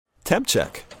temp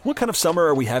check. What kind of summer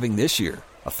are we having this year?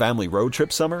 A family road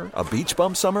trip summer? A beach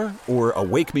bum summer? Or a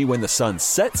wake me when the sun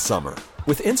sets summer?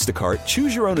 With Instacart,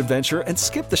 choose your own adventure and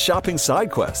skip the shopping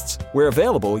side quests. Where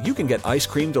available, you can get ice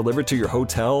cream delivered to your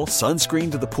hotel,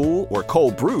 sunscreen to the pool, or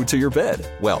cold brew to your bed.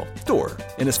 Well, door.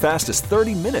 In as fast as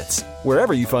 30 minutes.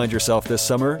 Wherever you find yourself this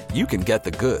summer, you can get the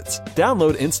goods.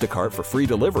 Download Instacart for free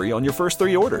delivery on your first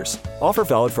 3 orders. Offer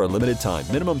valid for a limited time.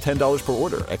 Minimum $10 per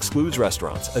order. Excludes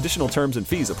restaurants. Additional terms and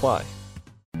fees apply.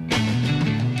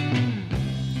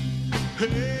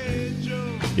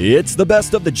 It's the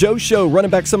Best of the Joe Show, running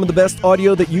back some of the best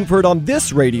audio that you've heard on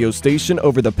this radio station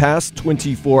over the past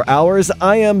 24 hours.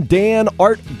 I am Dan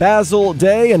Art Basil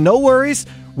Day, and no worries,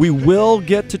 we will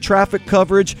get to traffic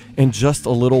coverage in just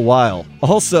a little while.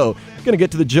 Also, going to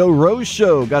get to the Joe Rose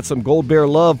Show. Got some Gold Bear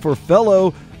love for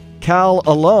fellow Cal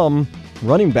alum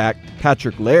running back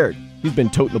Patrick Laird. He's been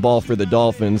toting the ball for the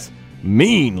Dolphins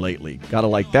mean lately. Gotta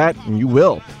like that, and you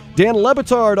will. Dan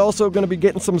Lebitard also going to be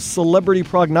getting some celebrity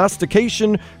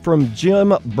prognostication from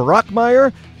Jim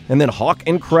Brockmeyer. And then Hawk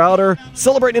and Crowder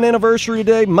celebrating an anniversary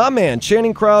today. My man,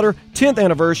 Channing Crowder, 10th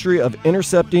anniversary of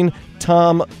intercepting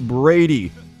Tom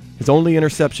Brady. His only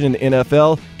interception in the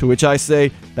NFL, to which I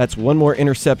say that's one more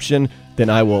interception than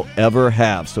I will ever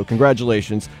have. So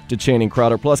congratulations to Channing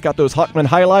Crowder. Plus, got those Hawkman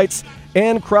highlights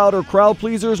and Crowder crowd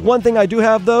pleasers. One thing I do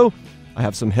have, though, I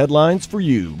have some headlines for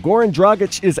you. Goran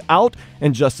Dragic is out,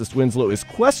 and Justice Winslow is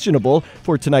questionable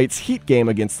for tonight's Heat game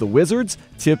against the Wizards.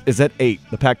 Tip is at 8.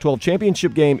 The Pac-12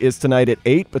 championship game is tonight at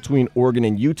 8 between Oregon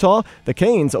and Utah. The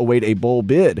Canes await a bowl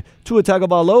bid. Tua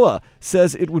Tagovailoa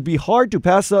says it would be hard to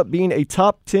pass up being a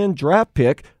top 10 draft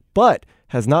pick, but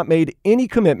has not made any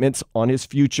commitments on his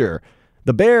future.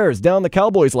 The Bears downed the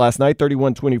Cowboys last night,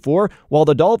 31-24, while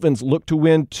the Dolphins look to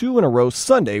win 2 in a row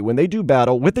Sunday when they do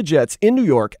battle with the Jets in New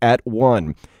York at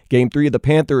 1. Game 3 of the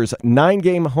Panthers'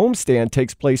 9-game homestand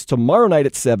takes place tomorrow night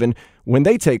at 7 when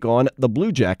they take on the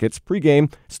Blue Jackets.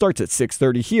 Pregame starts at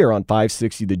 6:30 here on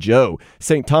 560 The Joe.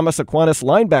 St. Thomas Aquinas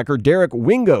linebacker Derek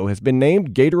Wingo has been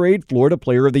named Gatorade Florida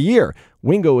Player of the Year.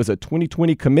 Wingo is a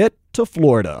 2020 commit to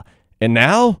Florida. And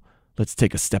now, let's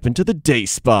take a step into the day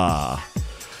spa.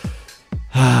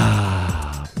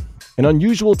 An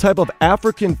unusual type of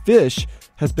African fish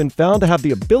has been found to have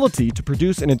the ability to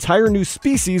produce an entire new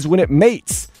species when it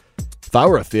mates. If I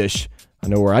were a fish, I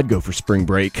know where I'd go for spring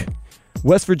break.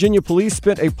 West Virginia police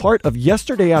spent a part of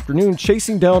yesterday afternoon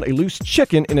chasing down a loose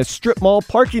chicken in a strip mall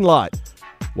parking lot.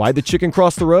 Why'd the chicken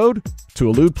cross the road? To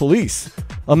elude police.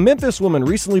 A Memphis woman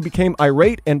recently became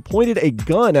irate and pointed a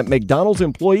gun at McDonald's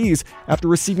employees after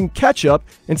receiving ketchup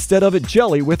instead of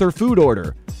jelly with her food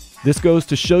order. This goes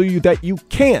to show you that you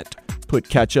can't put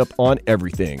ketchup on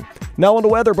everything. Now on the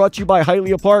weather, brought to you by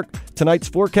Hialeah Park. Tonight's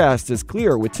forecast is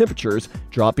clear with temperatures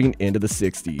dropping into the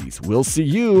 60s. We'll see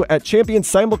you at Champion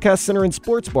Simulcast Center and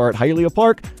Sports Bar at Hialeah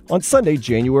Park on Sunday,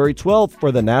 January 12th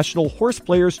for the National Horse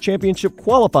Players Championship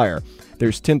Qualifier.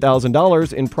 There's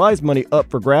 $10,000 in prize money up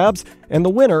for grabs, and the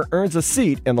winner earns a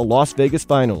seat in the Las Vegas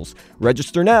Finals.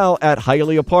 Register now at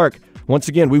Hialeah Park. Once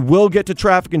again, we will get to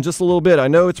traffic in just a little bit. I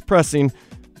know it's pressing.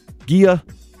 Gia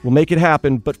will make it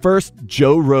happen, but first,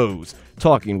 Joe Rose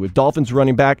talking with Dolphins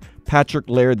running back Patrick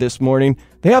Laird this morning.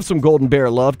 They have some Golden Bear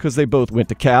love because they both went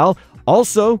to Cal.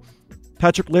 Also,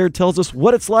 Patrick Laird tells us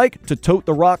what it's like to tote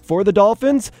the rock for the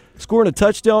Dolphins, scoring a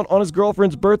touchdown on his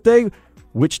girlfriend's birthday,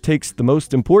 which takes the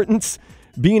most importance,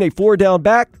 being a 4-down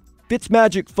back,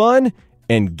 Fitzmagic fun,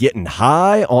 and getting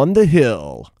high on the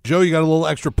hill. Joe, you got a little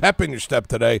extra pep in your step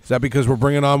today. Is that because we're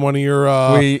bringing on one of your...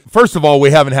 First of all,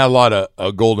 we haven't had a lot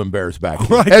of Golden Bears back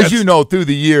here. Right, as you know, through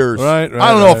the years. Right,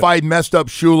 I don't know if I'd messed up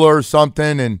Schuler or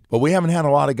something, but we haven't had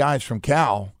a lot of guys from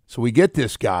Cal. So we get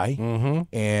this guy,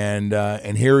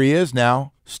 and here he is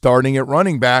now, starting at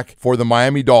running back for the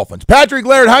Miami Dolphins. Patrick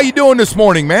Laird, how you doing this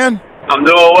morning, man? I'm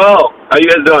doing well. How you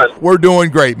guys doing? We're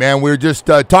doing great, man. We were just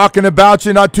talking about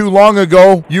you not too long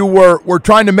ago. You were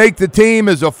trying to make the team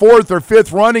as a 4th or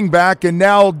 5th running back, and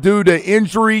now due to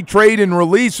injury, trade, and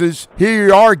releases, here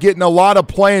you are getting a lot of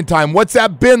playing time. What's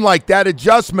that been like, that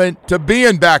adjustment to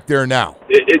being back there now?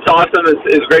 It's awesome.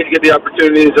 It's great to get the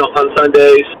opportunities on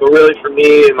Sundays. But really for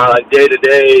me, in my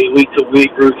day-to-day,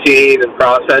 week-to-week routine and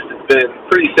process, it's been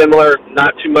pretty similar.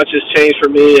 Not too much has changed for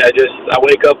me. I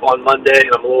wake up on Monday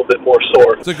and I'm a little bit more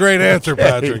sore. It's a great answer. answer,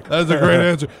 Patrick. That's a great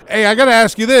answer. Hey, I got to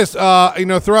ask you this.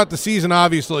 Throughout the season,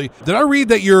 obviously, did I read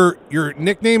that your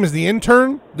nickname is the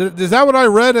intern? Is that what I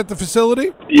read at the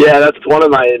facility? Yeah, that's one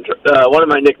of my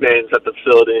nicknames at the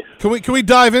facility. Can we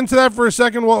dive into that for a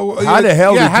second? How the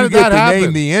hell did you get the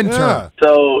name the intern? Yeah.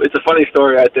 So it's a funny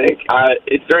story, I think.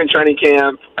 It's during training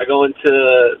camp. I go into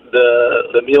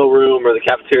the meal room or the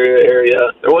cafeteria area.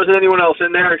 There wasn't anyone else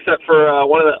in there except for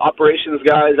one of the operations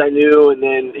guys I knew, and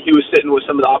then he was sitting with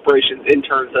some of the operations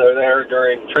interns that are there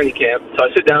during training camp. So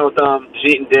I sit down with them,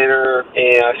 eating dinner,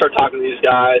 and I start talking to these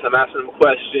guys. I'm asking them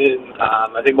questions.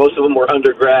 I think most of them were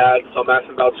undergrad, so I'm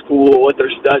asking about school, what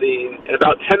they're studying. And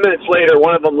about 10 minutes later,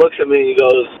 one of them looks at me and he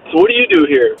goes, "So what do you do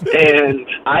here?" And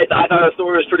I thought the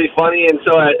story was pretty funny. And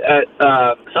so at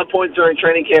some point during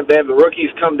training camp, they have the rookies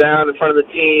come down in front of the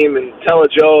team and tell a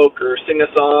joke or sing a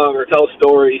song or tell a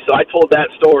story. So I told that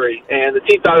story, and the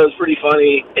team thought it was pretty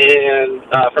funny. And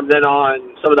from then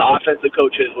on, some of the offensive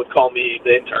coaches would call me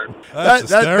the intern.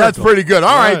 That's pretty good.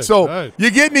 All right, so you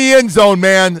get in the end zone,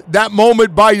 man. That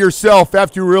moment by yourself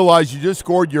after you realize you just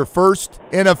scored your first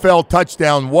NFL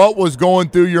touchdown. What was going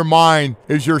through your mind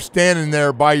as you're standing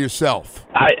there by yourself?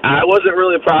 I wasn't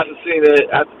really processing it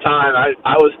at the time.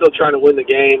 I was still trying to win the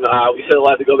game. We still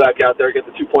had to go back out there, get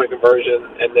the 2-point conversion,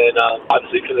 and then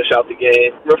obviously finish out the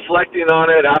game. Reflecting on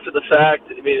it after the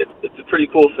fact, I mean, it's a pretty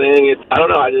cool thing. I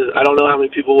don't know. I don't know how many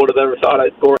people would have ever thought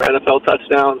I'd score an NFL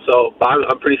touchdown, so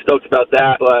I'm pretty stoked about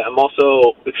that. But I'm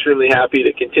also extremely happy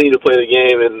to continue to play the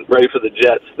game and ready for the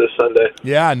Jets this Sunday.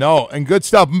 Yeah, no, and good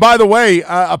stuff. And by the way,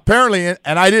 apparently,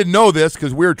 and I didn't know this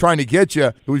because we were trying to get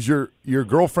you, it was your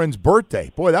girlfriend's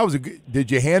birthday. Boy, that was a good.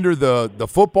 Did you hand her the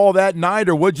football that night,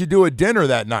 or what'd you do at dinner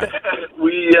that night?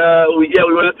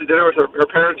 We went out to dinner with her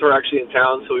parents were actually in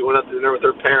town, so we went out to dinner with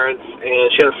her parents,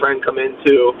 and she had a friend come in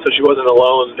too, so she wasn't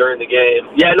alone during the game.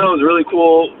 Yeah, no, it was a really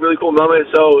cool moment.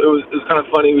 So it was kind of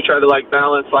funny. We tried to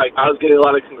balance. I was getting a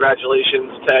lot of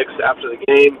congratulations texts after the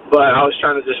game, but I was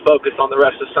trying to just focus on the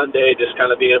rest of Sunday, just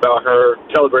kind of being about her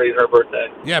celebrating her birthday.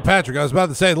 Yeah, Patrick, I was about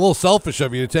to say, a little selfish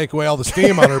of you to take away all the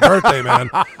steam on her birthday, man.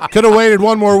 Could have waited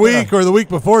one more week or the week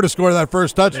before to score that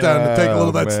first touchdown to take a little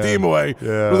of that steam away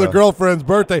with her girlfriend's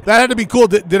birthday. That had to be cool.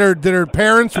 Did her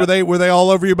parents, were they all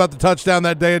over you about the touchdown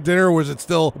that day at dinner, or was it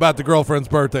still about the girlfriend's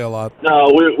birthday a lot?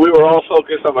 No, we were all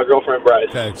focused on my girlfriend Bryce.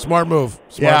 Okay, smart move.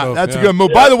 That's a good move.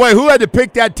 Yeah. By the way, who had to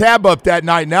pick that tab up that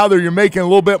night? Now that you're making a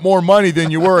little bit more money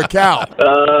than you were at Cal.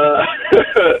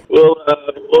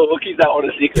 We'll keep that one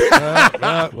a secret.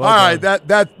 All right,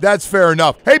 that's fair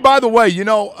enough. Hey, by the way,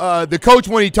 the coach,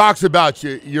 when he talks about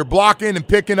you're blocking and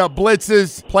picking up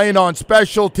blitzes, playing on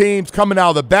special teams, coming out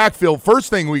of the backfield. First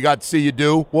thing we got to see you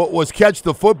do was catch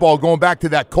the football, going back to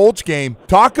that Colts game.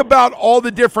 Talk about all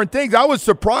the different things. I was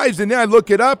surprised, and then I look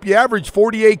it up. You averaged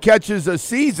 48 catches a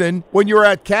season when you were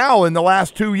at Cal in the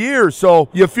last 2 years. So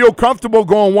you feel comfortable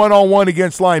going one-on-one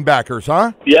against linebackers,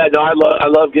 huh? Yeah, no, I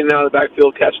love getting out of the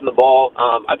backfield, catching the ball.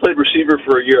 I played receiver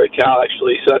for a year at Cal,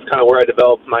 actually, so that's kind of where I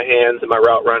developed my hands and my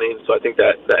route running, so I think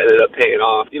that ended up paying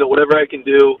off. Whatever I can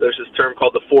do, there's this term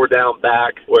called the 4-down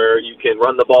back, where you can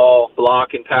run the ball,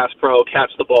 block and pass pro,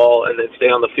 catch the ball, and then stay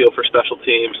on the field for special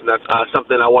teams, and that's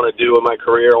something I want to do in my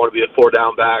career. I want to be a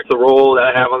 4-down back. The role that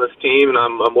I have on this team, and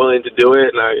I'm willing to do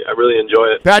it, and I really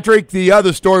enjoy it. Patrick, the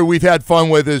other story we've had fun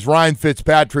with is Ryan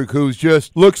Fitzpatrick, who's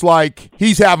just looks like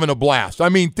he's having a blast. I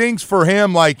mean, things for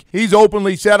him, he's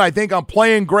openly said, I think I'm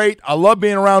playing great. I love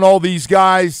being around all these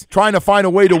guys, trying to find a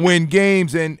way to win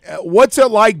games. And what's it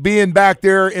like being back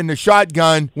there in the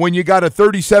shotgun when you got a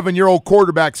 37-year-old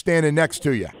quarterback standing next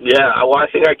to you? Yeah, well, I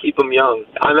think I keep him young.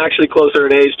 I'm actually closer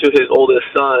in age to his oldest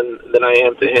son than I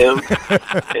am to him.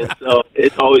 And so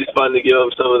it's always fun to give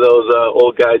him some of those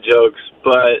old guy jokes.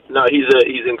 But no, he's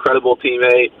an incredible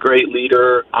teammate, great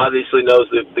leader. Obviously knows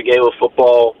the game of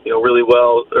football, really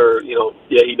well.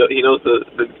 He knows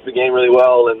the game really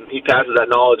well, and he passes that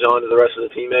knowledge on to the rest of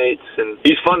the teammates. And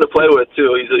he's fun to play with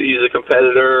too. He's a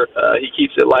competitor. He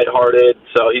keeps it lighthearted,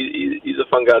 so he's a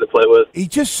fun guy to play with. He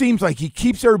just seems like he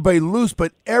keeps everybody loose,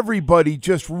 but everybody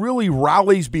just really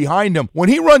rallies behind him. When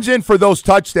he runs in for those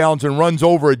touchdowns and runs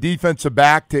over a defensive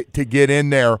back to get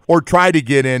in there or try to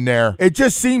get in there, it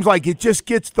just seems like it just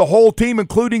gets the whole team,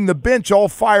 including the bench, all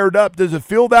fired up. Does it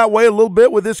feel that way a little bit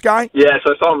with this guy? Yeah,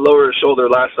 so I saw him lower his shoulder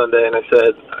last Sunday, and I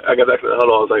got back to the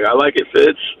huddle. I was like, I like it,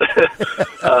 Fitz.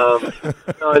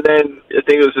 And then I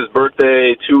think it was his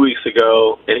birthday 2 weeks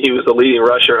ago, and he was the leading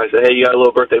rusher. I said, "Hey, you got a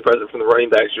little birthday present from the running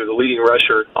backs. You're the leading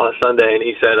rusher on a Sunday." And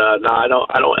he said, "No, I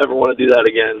don't ever want to do that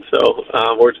again." So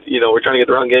we're trying to get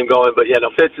the run game going. But yeah, no,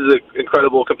 Fitz is an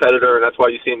incredible competitor, and that's why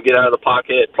you see him get out of the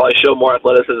pocket, probably show more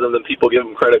athleticism than people give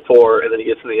him credit for, and then he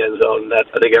gets in the end zone. And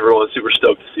I think everyone's super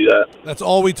stoked to see that. That's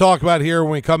all we talk about here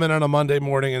when we come in on a Monday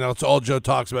morning, and that's all Joe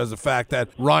talks about is the fact that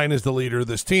Ryan is the leader of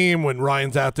this team. When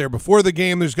Ryan's out there before the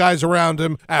game, there's guys around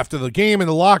him. After the game in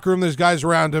the locker room, there's guys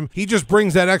around him. He just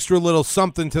brings that extra little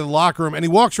something to the locker room, and he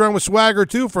walks around with swagger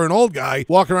too for an old guy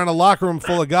walking around a locker room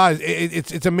full of guys.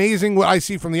 It's amazing what I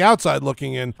see from the outside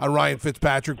looking in on Ryan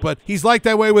Fitzpatrick, but he's like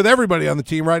that way with everybody on the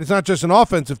team, right? It's not just an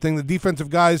offensive thing. The defensive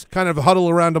guys kind of huddle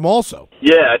around him also.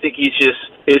 Yeah, I think he's just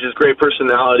great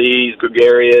personality. He's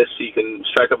gregarious. He can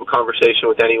strike up a conversation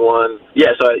with anyone.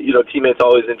 Yeah, so teammates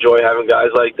always enjoy having guys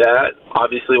like that.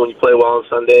 Obviously, when you play well on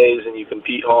Sundays and you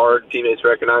compete hard, teammates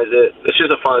recognize it. It's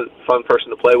just a fun person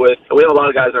to play with. And we have a lot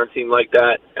of guys on our team like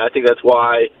that. And I think that's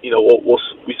why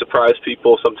we surprise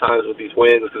people sometimes with these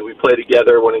wins, because we play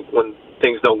together when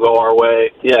things don't go our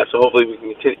way. Yeah, so hopefully we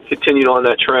can continue on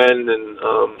that trend and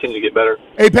continue to get better.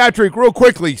 Hey, Patrick, real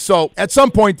quickly. So at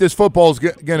some point this football is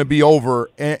going to be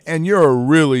over, and you're a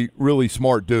really, really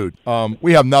smart dude.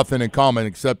 We have nothing in common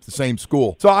except the same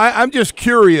school. So I'm just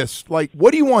curious, like,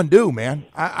 what do you want to do, man?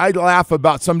 I laugh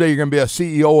about someday you're going to be a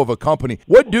CEO of a company.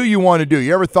 What do you want to do?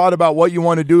 You ever thought about what you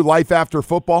want to do, life after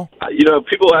football?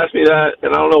 People ask me that,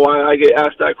 and I don't know why I get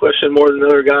asked that question more than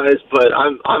other guys, but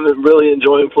I'm really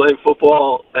enjoying playing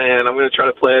football, and I'm going to try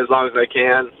to play as long as I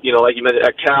can. Like you mentioned,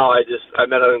 at Cal, I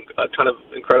met a ton of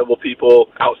incredible people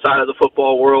outside of the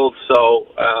football world, so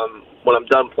when I'm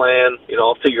done playing,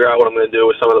 I'll figure out what I'm going to do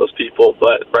with some of those people.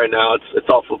 But right now, it's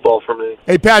all football for me.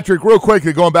 Hey, Patrick, real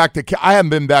quickly, going back to – I haven't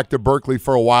been back to Berkeley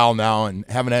for a while now and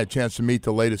haven't had a chance to meet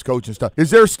the latest coach and stuff. Is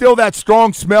there still that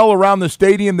strong smell around the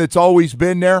stadium that's always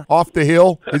been there off the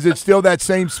hill? Is it still that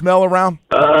same smell around?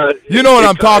 You know what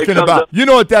I'm talking about. You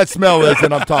know what that smell is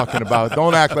that I'm talking about.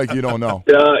 Don't act like you don't know.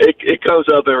 Yeah, it comes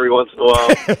up every once in a while.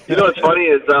 What's funny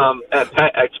is at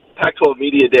Pac-12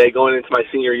 Media Day going into my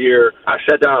senior year, I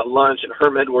sat down at lunch, and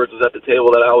Herm Edwards was at the table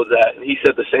that I was at, and he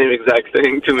said the same exact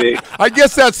thing to me. I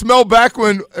guess that smell back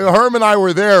when Herm and I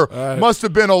were there must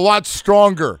have been a lot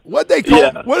stronger. What do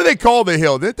they call the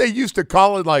hill? Didn't they used to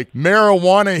call it like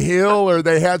Marijuana Hill, or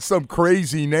they had some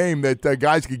crazy name that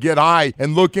guys could get high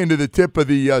and look into the tip of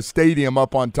the stadium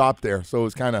up on top there? So it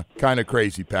was kind of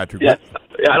crazy, Patrick. Yeah.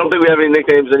 I don't think we have any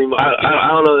nicknames anymore. I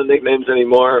don't know the nicknames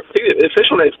anymore. I think the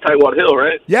official name's Tightwad Hill,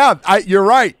 right? Yeah, you're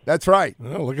right. That's right.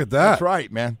 Oh, look at that. That's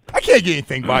right, man. I can't get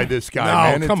anything by this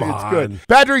guy, man. Come on. It's good.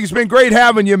 Patrick, it's been great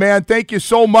having you, man. Thank you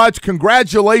so much.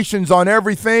 Congratulations on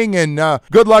everything, and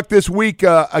good luck this week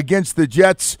against the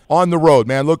Jets on the road,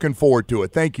 man. Looking forward to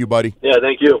it. Thank you, buddy. Yeah,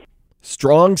 thank you.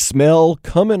 Strong smell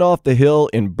coming off the hill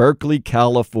in Berkeley,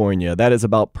 California. That is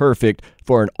about perfect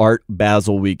for an Art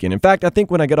Basel weekend. In fact, I think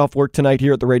when I get off work tonight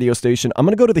here at the radio station, I'm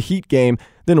going to go to the Heat game,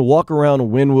 then walk around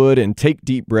Wynwood and take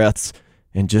deep breaths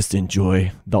and just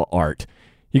enjoy the art.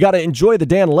 You got to enjoy the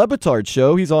Dan Le Batard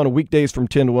Show. He's on weekdays from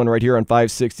 10 to 1 right here on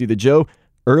 560 The Joe.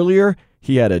 Earlier,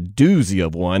 he had a doozy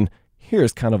of one.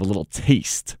 Here's kind of a little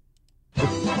taste.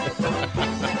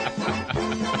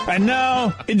 And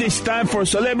now, it is time for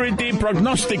Celebrity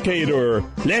Prognosticator.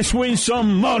 Let's win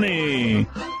some money.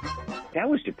 That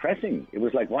was depressing. It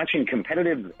was like watching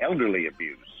competitive elderly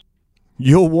abuse.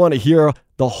 You'll want to hear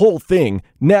the whole thing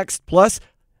next. Plus,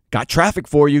 got traffic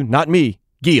for you, not me,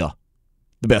 Gia.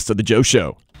 The Best of the Joe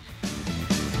Show.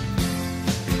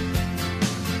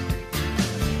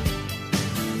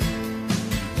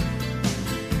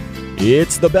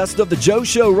 It's the Best of the Joe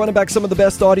Show, running back some of the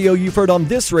best audio you've heard on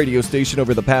this radio station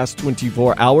over the past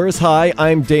 24 hours. Hi,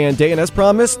 I'm Dan Day, and as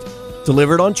promised,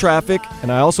 delivered on traffic,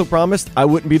 and I also promised I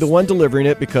wouldn't be the one delivering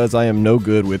it because I am no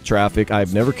good with traffic.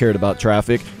 I've never cared about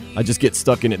traffic. I just get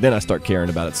stuck in it, then I start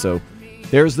caring about it. So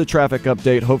there's the traffic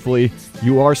update. Hopefully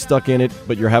you are stuck in it,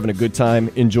 but you're having a good time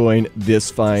enjoying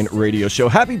this fine radio show.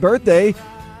 Happy birthday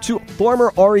to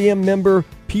former REM member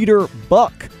Peter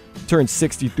Buck. Turned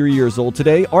 63 years old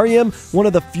today. REM, one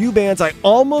of the few bands I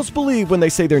almost believe when they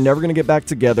say they're never going to get back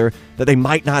together, that they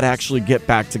might not actually get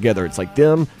back together. It's like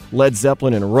them, Led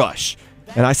Zeppelin, and Rush.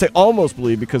 And I say almost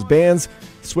believe because bands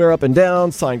swear up and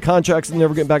down, sign contracts, and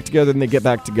never get back together, and they get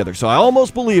back together. So I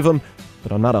almost believe them,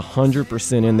 but I'm not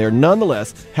 100% in there.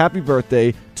 Nonetheless, happy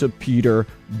birthday to Peter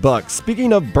Buck.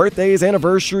 Speaking of birthdays,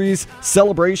 anniversaries,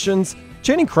 celebrations,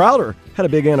 Channing Crowder had a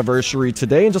big anniversary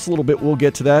today. In just a little bit, we'll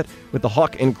get to that with the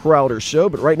Hawk and Crowder show.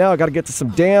 But right now, I got to get to some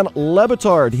Dan Le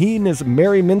Batard. He and his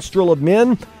Merry Minstrel of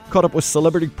Men Caught up with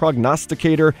celebrity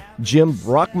prognosticator Jim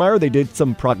Brockmire. They did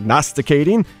some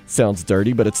prognosticating. Sounds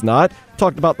dirty, but it's not.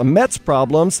 Talked about the Mets'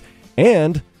 problems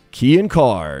and Key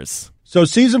Cars. So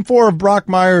season 4 of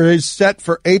Brockmire is set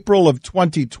for April of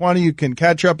 2020. You can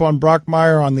catch up on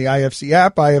Brockmire on the IFC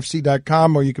app,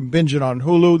 IFC.com, or you can binge it on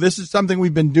Hulu. This is something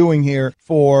we've been doing here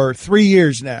for 3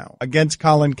 years now against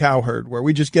Colin Cowherd, where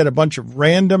we just get a bunch of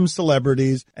random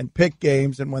celebrities and pick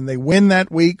games. And when they win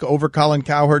that week over Colin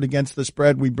Cowherd against the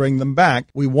spread, we bring them back.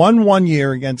 We won 1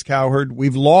 year against Cowherd.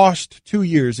 We've lost 2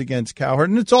 years against Cowherd.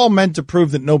 And it's all meant to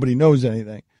prove that nobody knows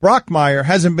anything. Brockmire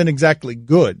hasn't been exactly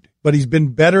good, but he's been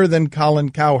better than Colin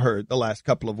Cowherd the last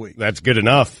couple of weeks. That's good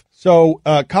enough. So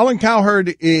Colin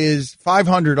Cowherd is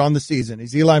 500 on the season.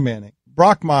 He's Eli Manning.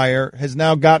 Brockmire has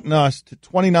now gotten us to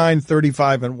 29,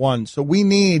 35, and 1. So we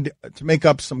need to make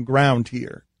up some ground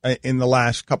here in the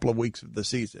last couple of weeks of the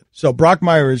season. So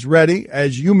Brockmire is ready.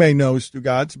 As you may know,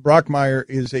 Stugotz, Brockmire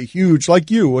is a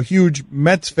huge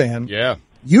Mets fan. Yeah.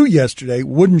 You yesterday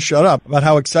wouldn't shut up about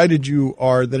how excited you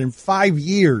are that in 5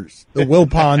 years, the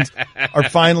Wilpons are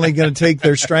finally going to take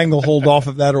their stranglehold off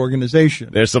of that organization.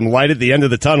 There's some light at the end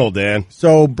of the tunnel, Dan.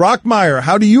 So, Brockmire,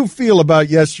 how do you feel about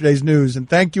yesterday's news? And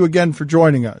thank you again for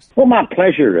joining us. Well, my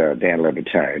pleasure, Dan Le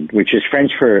Batard, which is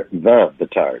French for the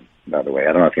Batard, by the way.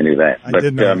 I don't know if you knew that. I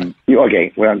did know that.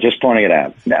 Okay, well, I'm just pointing it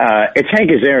out. It's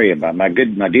Hank Azaria, my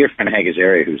dear friend Hank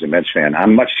Azaria, who's a Mets fan.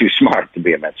 I'm much too smart to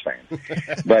be a Mets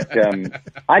fan. But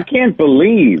I can't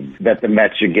believe that the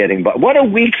Mets are getting... But what a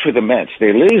week for the Mets.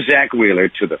 They lose Zach Wheeler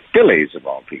to the Phillies, of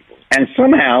all people. And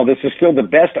somehow this is still the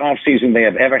best offseason they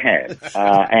have ever had.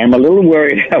 I'm a little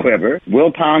worried, however.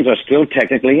 Wilpons are still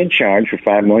technically in charge for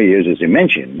 5 more years, as you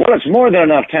mentioned. Well, it's more than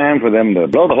enough time for them to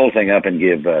blow the whole thing up and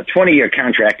give a 20-year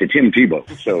contract to Tim Tebow.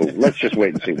 So let's just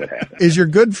wait and see what happens. Is your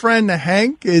good friend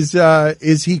Hank, is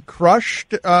he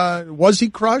crushed? Was he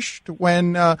crushed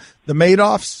when the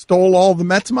Madoffs stole all the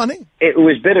Mets money? It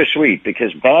was bittersweet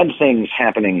because bad things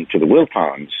happening to the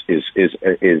Wilpons is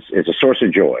a source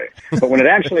of joy. But when it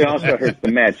actually also hurts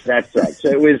the Mets, that sucks. So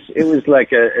it was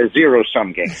like a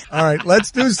zero-sum game. All right,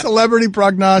 let's do Celebrity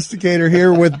Prognosticator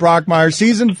here with Brockmire.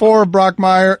 Season 4 of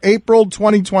Brockmire, April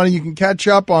 2020. You can catch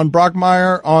up on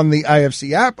Brockmire on the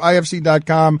IFC app,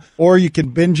 IFC.com, or you can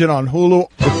binge it on Hulu.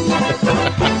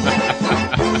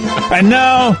 And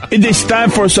now it is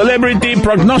time for Celebrity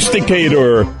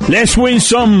Prognosticator. Let's win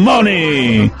some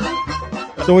money.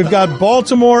 So we've got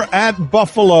Baltimore at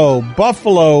Buffalo.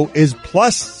 Buffalo is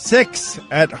 +6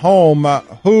 at home.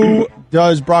 Who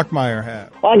does Brockmire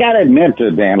have? Well, I got to admit,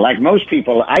 Dan, like most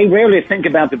people, I rarely think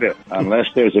about the Bills unless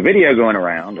there's a video going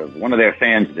around of one of their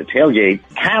fans at the tailgate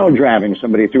cow driving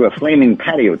somebody through a flaming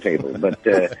patio table. But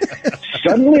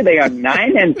suddenly they are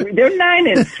 9-3. They're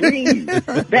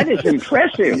 9-3. That is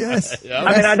impressive. Yes.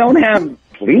 I mean, I don't have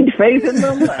complete faith in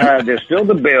them. They're still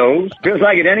the Bills. Feels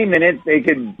like at any minute they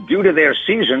could do to their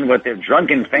season what their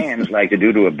drunken fans like to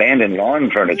do to abandoned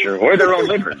lawn furniture or their own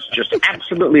livers. Just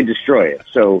absolutely destroy it.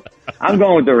 So I'm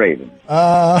going with the Ravens.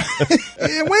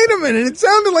 Wait a minute. It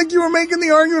sounded like you were making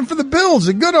the argument for the Bills.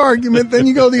 A good argument. Then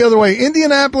you go the other way.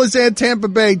 Indianapolis at Tampa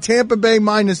Bay. Tampa Bay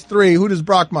 -3. Who does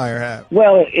Brockmire have?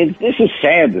 Well, this is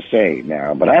sad to say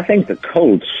now, but I think the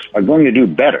Colts are going to do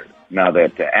better now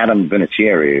that Adam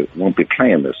Vinatieri won't be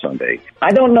playing this Sunday.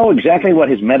 I don't know exactly what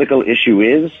his medical issue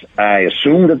is. I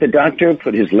assume that the doctor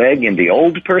put his leg in the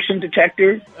old person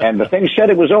detector, and the thing said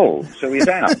it was old, so he's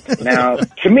out. Now,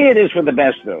 to me it is for the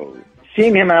best, though.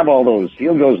 Seeing him have all those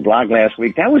field goals blocked last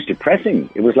week, that was depressing.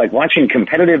 It was like watching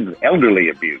competitive elderly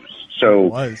abuse.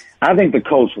 So I think the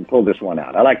Colts will pull this one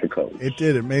out. I like the Colts. It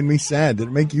did. It made me sad. Did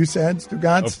it make you sad,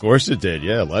 Stugotz? Of course it did.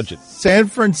 Yeah, legend. San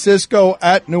Francisco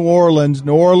at New Orleans.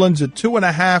 New Orleans, a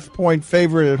 2.5-point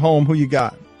favorite at home. Who you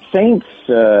got? Saints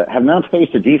have not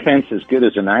faced a defense as good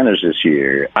as the Niners this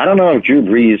year. I don't know if Drew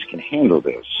Brees can handle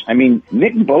this. I mean,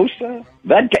 Nick Bosa,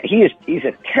 that guy, he's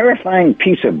a terrifying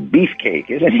piece of beefcake,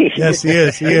 isn't he? Yes, he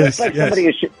is. He is. Like somebody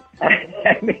who should,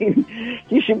 I mean,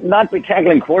 he should not be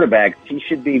tackling quarterbacks. He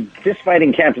should be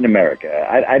fist-fighting Captain America.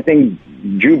 I think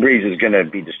Drew Brees is going to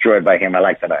be destroyed by him. I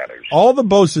like the Niners. All the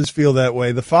Bosas feel that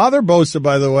way. The father, Bosa,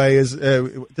 by the way, is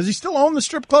does he still own the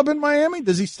strip club in Miami?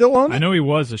 Does he still own it? I know he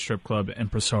was a strip club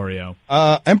impresario.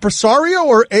 Impresario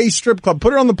or a strip club?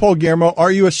 Put it on the poll, Guillermo.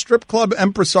 Are you a strip club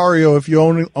impresario if you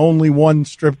own only one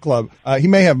strip club? He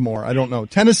may have more. I don't know.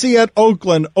 Tennessee at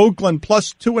Oakland. Oakland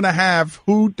 +2.5.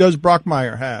 Who does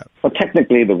Brockmire have? Well,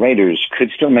 technically, the Raiders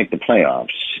could still make the playoffs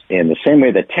in the same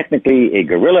way that technically a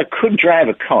gorilla could drive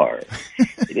a car.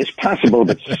 It is possible,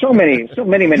 but so many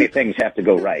things have to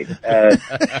go right.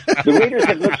 The Raiders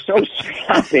have looked so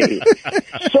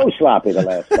sloppy the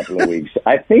last couple of weeks.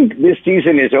 I think this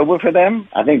season is over for them.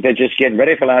 I think they're just getting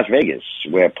ready for Las Vegas,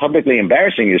 where publicly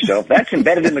embarrassing yourself, that's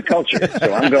embedded in the culture.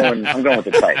 So I'm going with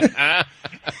the Titans.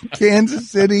 Kansas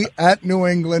City at New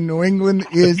England. New England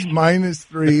is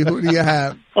 -3. Who do you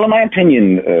have? Well, in my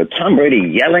opinion, Tom Brady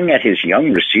yelling at his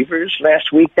young receivers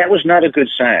last week, that was not a good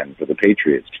sign for the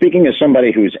Patriots. Speaking as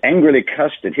somebody who's angrily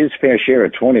cussed at his fair share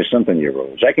of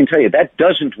 20-something-year-olds, I can tell you that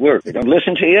doesn't work. They don't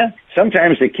listen to you.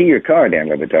 Sometimes they key your car, Dan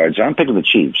Le Batard, so I'm picking the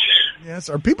Chiefs. Yes,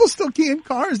 are people still keying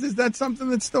cars? Is that something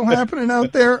that's still happening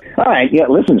out there? All right, yeah,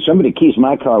 listen, somebody keys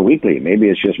my car weekly. Maybe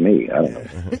it's just me. I don't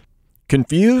know.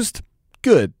 Confused?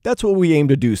 Good. That's what we aim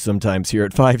to do sometimes here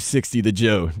at 560 The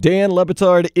Joe. Dan Le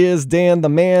Batard is Dan the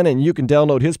Man, and you can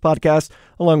download his podcast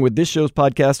along with this show's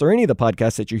podcast or any of the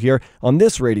podcasts that you hear on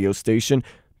this radio station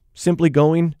simply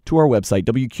going to our website,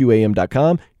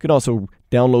 WQAM.com. You can also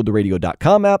download the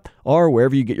radio.com app or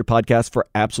wherever you get your podcasts for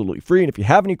absolutely free. And if you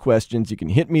have any questions, you can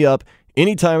hit me up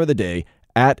any time of the day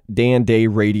at Dan Day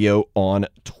Radio on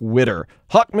Twitter.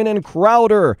 Huckman and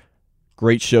Crowder.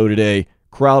 Great show today.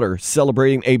 Crowder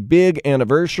celebrating a big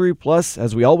anniversary, plus,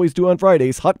 as we always do on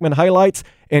Fridays, Huckman highlights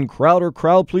and Crowder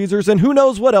crowd pleasers, and who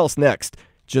knows what else next.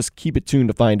 Just keep it tuned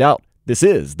to find out. This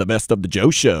is the Best of the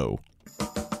Joe Show.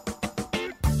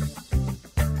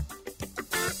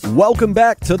 Welcome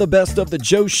back to the Best of the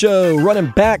Joe Show,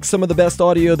 running back some of the best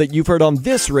audio that you've heard on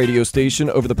this radio station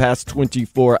over the past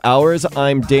 24 hours.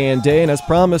 I'm Dan Day, and as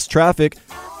promised, traffic,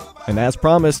 and as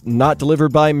promised, not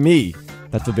delivered by me.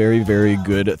 That's a very, very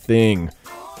good thing.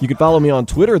 You can follow me on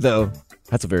Twitter, though.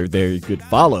 That's a very, very good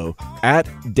follow. At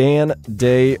Dan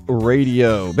Day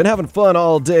Radio. Been having fun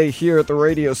all day here at the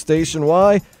radio station.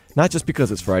 Why? Not just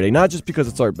because it's Friday, not just because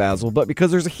it's Art Basel, but because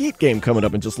there's a Heat game coming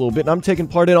up in just a little bit, and I'm taking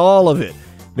part in all of it.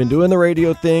 Been doing the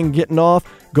radio thing, getting off,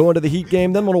 going to the Heat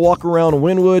game, then I'm going to walk around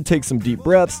Wynwood, take some deep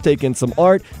breaths, take in some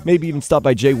art, maybe even stop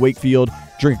by Jay Wakefield,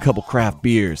 drink a couple craft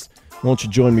beers. Won't you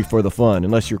join me for the fun,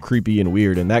 unless you're creepy and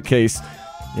weird. In that case,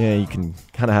 yeah, you can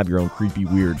kind of have your own creepy,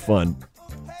 weird fun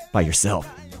by yourself.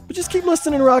 But just keep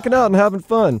listening and rocking out and having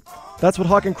fun. That's what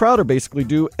Hawk and Crowder basically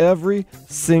do every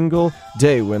single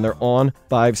day when they're on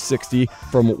 560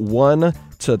 from 1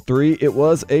 to 3. It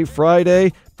was a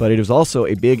Friday, but it was also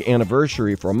a big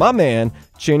anniversary for my man,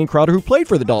 Channing Crowder, who played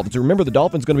for the Dolphins. Remember, the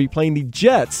Dolphins going to be playing the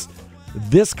Jets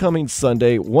this coming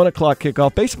Sunday, 1 o'clock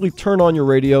kickoff. Basically, turn on your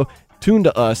radio, tune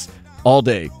to us all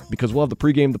day, because we'll have the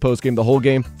pregame, the postgame, the whole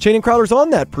game. Channing Crowder's on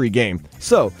that pregame.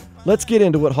 So let's get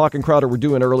into what Hawk and Crowder were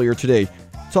doing earlier today.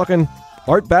 Talking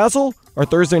Art Basel, our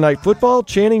Thursday Night Football,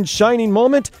 Channing's shining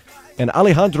moment, and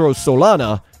Alejandro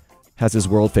Solana has his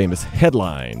world-famous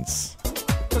headlines.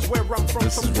 This is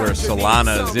where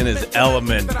Solana is in his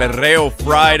element. Perreo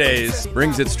Fridays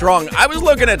brings it strong. I was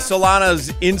looking at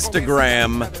Solana's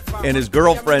Instagram and his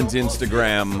girlfriend's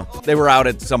Instagram. They were out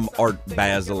at some Art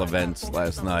Basel events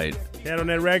last night. He had on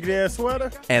that raggedy-ass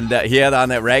sweater? And he had on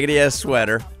that raggedy-ass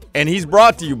sweater. And he's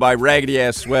brought to you by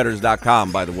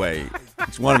raggedyassweaters.com, by the way.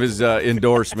 It's one of his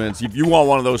endorsements. If you want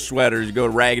one of those sweaters, you go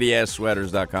to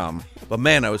raggedyassweaters.com. But,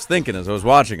 man, I was thinking as I was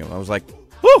watching him, I was like,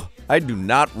 whew, I do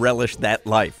not relish that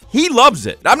life. He loves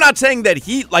it. I'm not saying that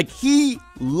he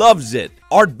loves it.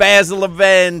 Art Basel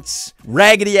events,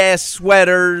 raggedy-ass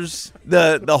sweaters,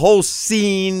 the whole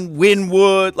scene,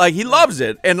 Wynwood, like he loves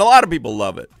it, and a lot of people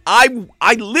love it. I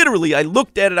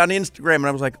looked at it on Instagram, and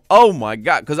I was like, oh my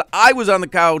God, because I was on the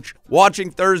couch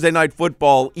watching Thursday Night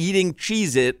Football, eating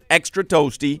Cheez-It, extra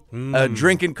toasty,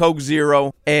 drinking Coke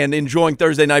Zero, and enjoying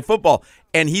Thursday Night Football.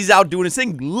 And he's out doing his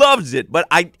thing, loves it. But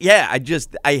I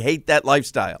hate that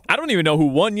lifestyle. I don't even know who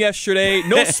won yesterday.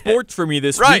 No sports for me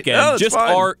this right. weekend. No, just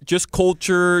fine. art, just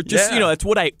culture. Just, that's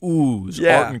what I ooze,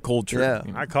 art and culture. Yeah.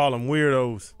 I call them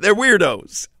weirdos. They're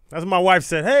weirdos. That's what my wife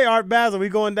said. Hey, Art Basel, we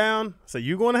going down? So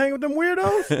you going to hang with them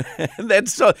weirdos?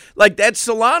 That's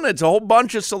Solana. It's a whole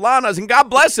bunch of Solanas, and God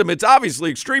bless him. It's obviously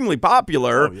extremely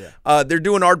popular. Oh, yeah. They're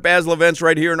doing Art Basel events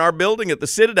right here in our building at the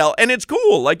Citadel, and it's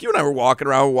cool. Like, you and I were walking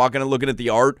and looking at the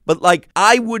art, but like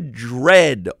I would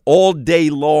dread all day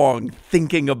long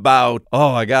thinking about,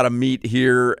 I got to meet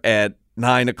here at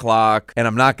 9 o'clock, and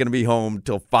I'm not going to be home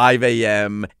till 5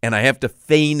 a.m., and I have to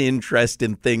feign interest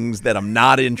in things that I'm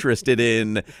not interested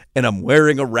in, and I'm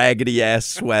wearing a raggedy-ass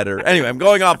sweater. Anyway, I'm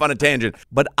going off on a tangent,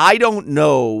 but I don't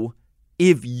know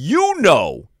if you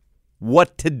know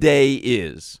what today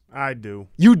is. I do.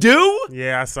 You do?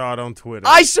 Yeah, I saw it on Twitter.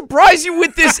 I surprise you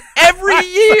with this every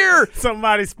year.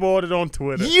 Somebody spoiled it on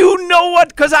Twitter. You know what?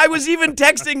 Because I was even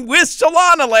texting with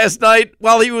Solana last night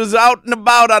while he was out and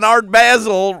about on Art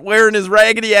Basel wearing his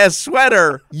raggedy-ass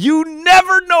sweater. You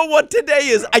never know what today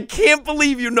is. I can't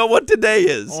believe you know what today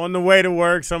is. On the way to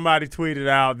work, somebody tweeted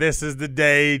out, this is the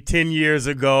day 10 years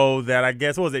ago that I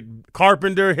guess, what was it,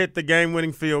 Carpenter hit the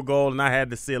game-winning field goal and I had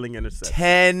the ceiling interception.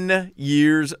 10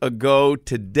 years ago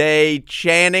today,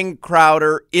 Channing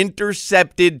Crowder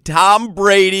intercepted Tom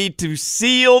Brady to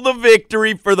seal the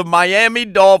victory for the Miami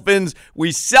Dolphins.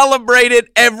 We celebrate it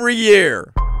every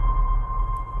year.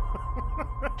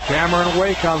 Cameron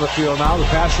Wake on the field now, the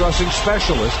pass rushing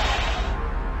specialist.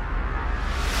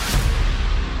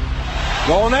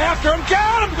 Going after him,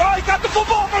 got him! Oh, he got the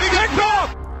football, but he picked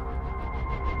off!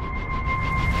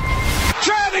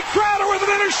 Channing Crowder with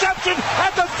an interception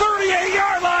at the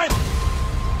 38-yard line!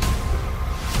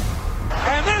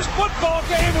 And this football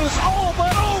game is all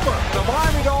but over. The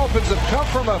Miami Dolphins have come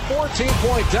from a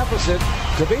 14-point deficit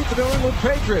to beat the New England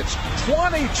Patriots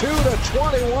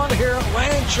 22-21 here at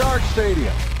Landshark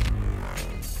Stadium.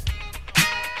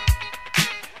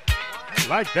 I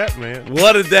like that, man.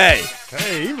 What a day.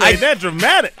 Hey, he made that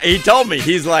dramatic. He told me,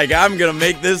 he's like, I'm going to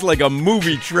make this like a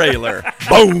movie trailer.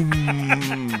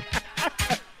 Boom.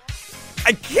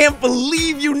 I can't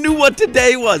believe you knew what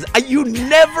today was. You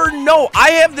never know. I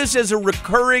have this as a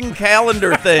recurring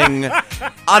calendar thing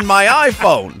on my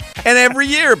iPhone, and every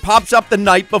year it pops up the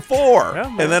night before.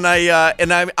 Yeah, and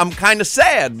then I'm kind of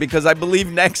sad because I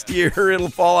believe next year it'll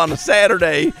fall on a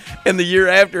Saturday and the year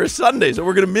after a Sunday. So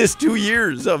we're going to miss 2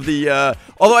 years of the.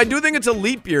 Although I do think it's a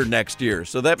leap year next year,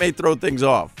 so that may throw things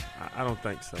off. I don't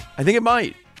think so. I think it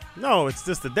might. No, it's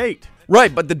just the date.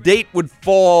 Right, but the date would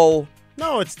fall.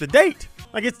 No, it's the date.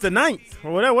 Like it's the 9th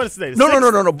or whatever. What is today?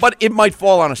 No. But it might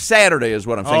fall on a Saturday is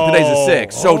what I'm saying. Today's the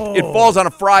 6th. So it falls on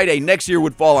a Friday. Next year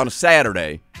would fall on a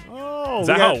Saturday. Oh. Is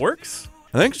that how it works?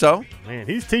 I think so. Man,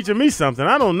 he's teaching me something.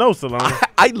 I don't know, Solana.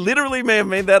 I literally may have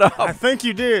made that up. I think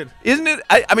you did. Isn't it?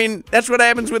 I mean, that's what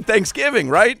happens with Thanksgiving,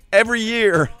 right? Every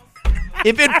year.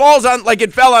 If it falls on, like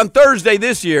it fell on Thursday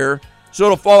this year, so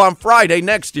it'll fall on Friday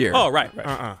next year. Oh, right.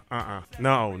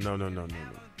 No.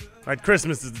 Like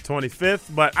Christmas is the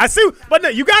 25th, but I see. But no,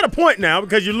 you got a point now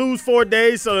because you lose 4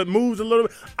 days, so it moves a little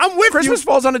bit. I'm with Christmas you.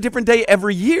 falls on a different day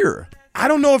every year. I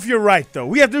don't know if you're right though.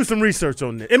 We have to do some research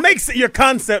on this. It makes your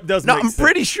concept doesn't. No, make I'm sense.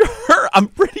 pretty sure. I'm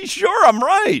pretty sure I'm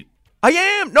right. I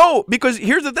am. No, because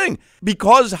here's the thing.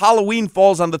 Because Halloween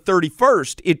falls on the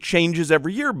 31st, it changes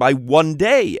every year by 1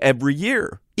 day every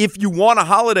year. If you want a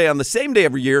holiday on the same day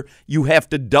every year, you have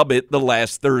to dub it the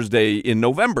last Thursday in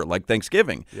November, like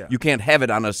Thanksgiving. Yeah. You can't have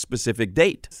it on a specific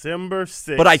date. December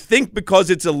 6th. But I think because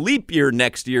it's a leap year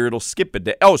next year, it'll skip a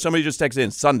day. Oh, somebody just texted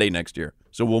in Sunday next year.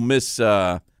 So we'll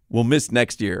miss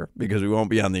next year because we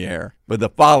won't be on the air. But the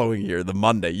following year, the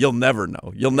Monday, you'll never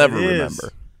know. You'll never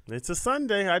remember. It's a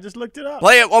Sunday. I just looked it up.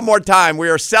 Play it one more time. We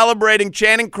are celebrating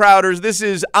Channing Crowder's. This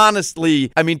is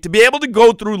honestly, I mean, to be able to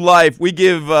go through life, we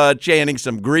give Channing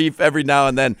some grief every now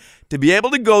and then. To be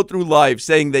able to go through life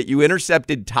saying that you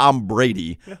intercepted Tom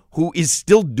Brady, who is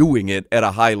still doing it at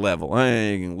a high level.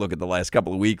 I can look at the last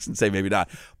couple of weeks and say maybe not.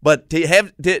 But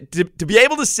to be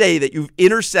able to say that you've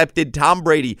intercepted Tom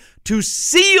Brady to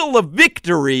seal a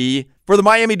victory for the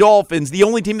Miami Dolphins, the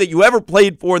only team that you ever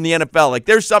played for in the NFL. Like,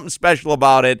 there's something special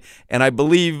about it, and I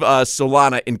believe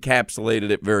Solana encapsulated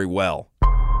it very well.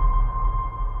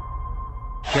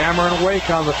 Cameron Wake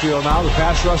on the field now, the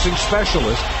pass rushing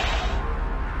specialist.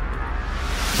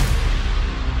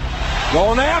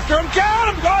 Going after him,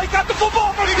 got him! Oh, he got the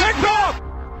football, but he picked off!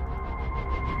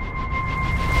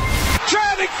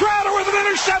 Channing Crowder with an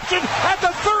interception at the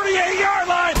 38-yard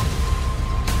line!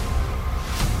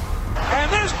 And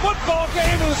this football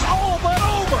game is all but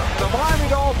over. The Miami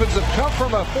Dolphins have come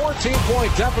from a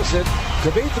 14-point deficit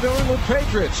to beat the New England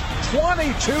Patriots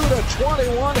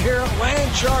 22-21 here at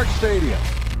Landshark Stadium.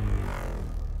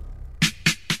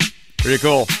 Pretty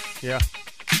cool. Yeah.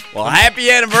 Well, happy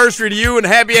anniversary to you and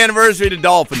happy anniversary to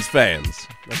Dolphins fans.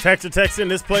 A texter in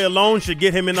this play alone should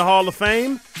get him in the Hall of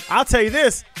Fame. I'll tell you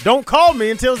this, don't call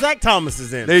me until Zach Thomas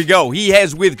is in. There you go. He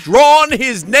has withdrawn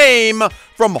his name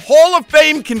from Hall of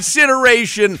Fame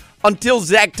consideration until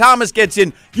Zach Thomas gets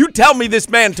in. You tell me this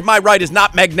man to my right is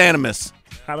not magnanimous.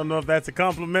 I don't know if that's a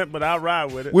compliment, but I'll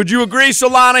ride with it. Would you agree,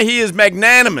 Solana? He is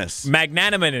magnanimous.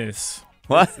 Magnanimous.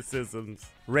 What? Criticisms.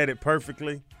 Read it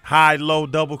perfectly. High, low,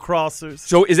 double crossers.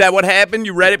 So is that what happened?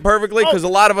 You read it perfectly? Because a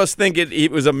lot of us think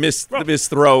it was a missed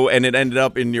throw and it ended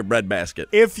up in your breadbasket.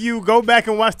 If you go back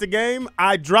and watch the game,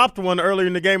 I dropped one earlier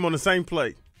in the game on the same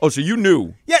play. Oh, so you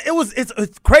knew. Yeah, it's the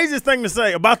craziest thing to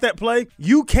say about that play.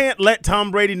 You can't let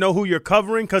Tom Brady know who you're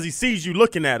covering because he sees you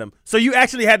looking at him. So you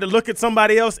actually had to look at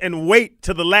somebody else and wait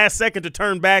to the last second to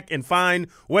turn back and find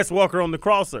Wes Welker on the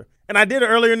crosser. And I did it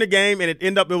earlier in the game, and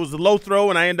it was a low throw,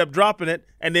 and I ended up dropping it.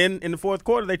 And then in the fourth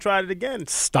quarter, they tried it again.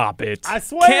 Stop it. I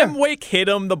swear. Cam Wake hit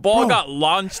him. The ball got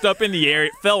launched up in the air.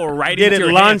 It fell right into your hand. Did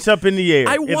it launch up in the air?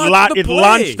 It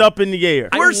launched up in the air.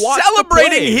 We're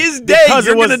celebrating his day.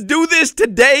 You're going to do this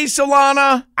today,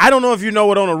 Solana? I don't know if you know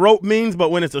what on a rope means,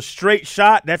 but when it's a straight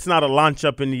shot, that's not a launch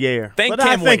up in the air.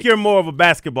 I think you're more of a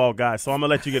basketball guy, so I'm going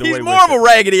to let you get away with it. He's more of a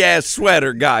raggedy-ass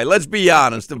sweater guy. Let's be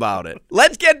honest about it.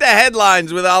 Let's get to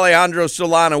headlines with Alejandro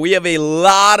Solana. We have a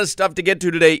lot of stuff to get to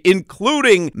today,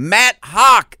 including Matt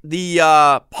Haack,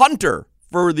 the punter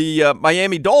for the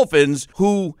Miami Dolphins,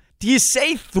 who, do you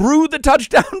say threw the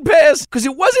touchdown pass? Because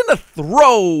it wasn't a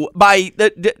throw by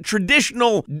the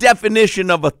traditional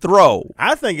definition of a throw.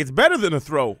 I think it's better than a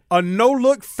throw. A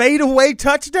no-look fadeaway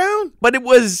touchdown? But it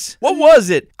was, what was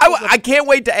it? I can't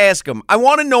wait to ask him. I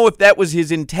want to know if that was his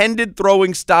intended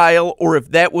throwing style or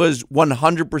if that was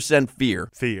 100% fear.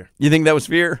 Fear. You think that was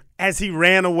fear? As he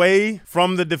ran away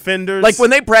from the defenders? Like when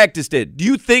they practiced it, do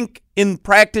you think in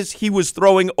practice he was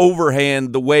throwing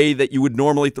overhand the way that you would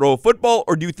normally throw a football,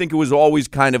 or do you think it was always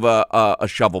kind of a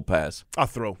shovel pass? A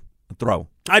throw. A throw.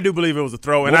 I do believe it was a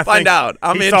throw. And we'll I find out.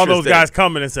 I'm he interested. saw those guys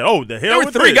coming and said, oh, the hell there were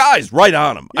with three this. guys right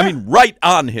on him. Yeah. I mean, right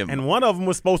on him. And one of them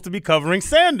was supposed to be covering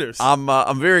Sanders.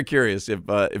 I'm very curious if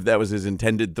that was his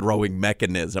intended throwing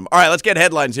mechanism. All right, let's get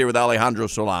headlines here with Alejandro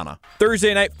Solana.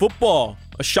 Thursday Night Football.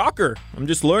 A shocker. I'm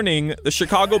just learning the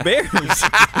Chicago Bears.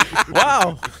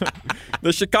 Wow.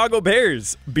 The Chicago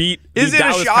Bears beat the Is it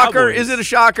Dallas a shocker? Cowboys. Is it a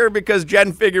shocker because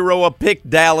Jen Figueroa picked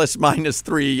Dallas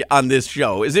 -3 on this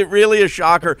show? Is it really a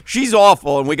shocker? She's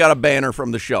awful, and we got a banner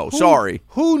from the show. Sorry.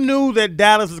 Who knew that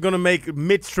Dallas was going to make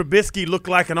Mitch Trubisky look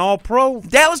like an all-pro?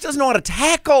 Dallas doesn't know how to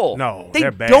tackle. No, they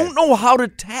they're bad. don't know how to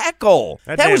tackle.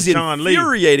 That was Sean Lee.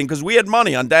 infuriating because we had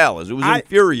money on Dallas. It was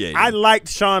infuriating. I liked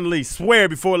Sean Lee. Swear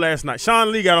before last night.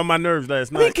 Sean Lee got on my nerves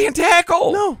last night. He can't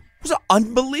tackle. No. It was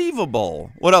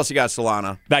unbelievable. What else you got,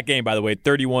 Solana? That game, by the way,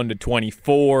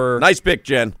 31-24. Nice pick,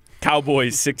 Jen.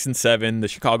 Cowboys 6-7. The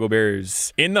Chicago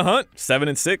Bears in the hunt,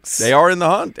 7-6. They are in the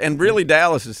hunt, and really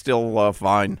Dallas is still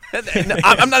fine.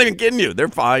 I'm not even kidding you. They're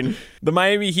fine. The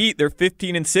Miami Heat, they're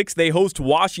 15-6. They host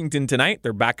Washington tonight.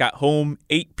 They're back at home,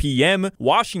 8 p.m.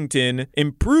 Washington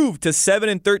improved to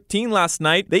 7-13 last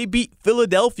night. They beat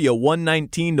Philadelphia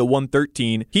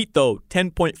 119-113. Heat, though,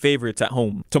 10-point favorites at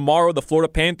home. Tomorrow, the Florida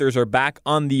Panthers are back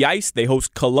on the ice. They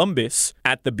host Columbus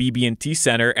at the BB&T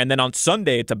Center. And then on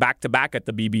Sunday, it's a back-to-back at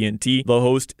the BB&T. They'll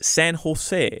host San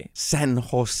Jose. San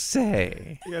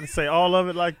Jose. You got to say all of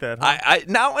it like that, huh?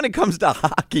 Now when it comes to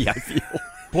hockey, I feel...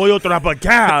 Pollo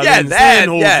Tropical yeah, in San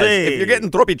Jose. Yes. If you're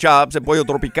getting Tropi Chops at Pollo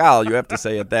Tropical, you have to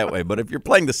say it that way. But if you're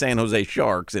playing the San Jose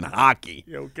Sharks in hockey,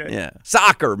 okay.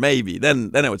 Soccer maybe, then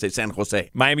I would say San Jose.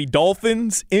 Miami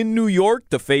Dolphins in New York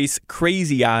to face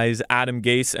Crazy Eyes, Adam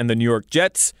Gase, and the New York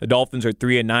Jets. The Dolphins are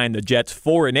 3-9, the Jets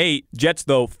 4-8. Jets,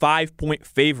 though, 5-point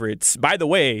favorites. By the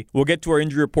way, we'll get to our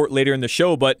injury report later in the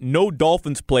show, but no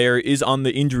Dolphins player is on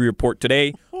the injury report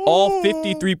today. All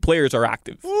 53 players are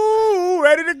active. Ooh,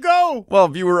 ready to go. Well,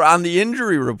 if you were on the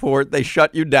injury report, they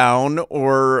shut you down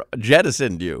or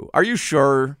jettisoned you. Are you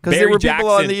sure? Because there were people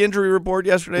on the injury report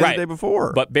yesterday and the day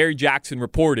before. But Barry Jackson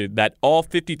reported that all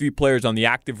 53 players on the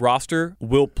active roster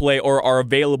will play or are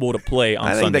available to play on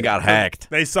Sunday. I think they got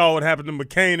hacked. They saw what happened to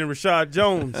McCain and Rashad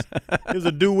Jones. There's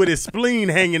a dude with his spleen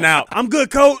hanging out. I'm good,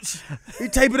 coach. You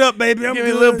tape it up, baby. Give me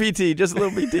a little PT, just a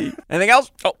little PT. Anything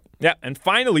else? Oh. Yeah, and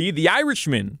finally, The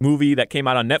Irishman movie that came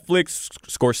out on Netflix,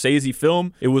 Scorsese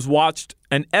film. It was watched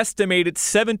an estimated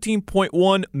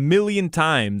 17.1 million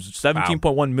times,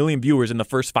 17.1 million viewers in the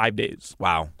first 5 days.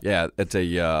 Wow. Yeah, it's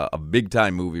a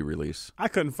big-time movie release. I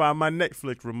couldn't find my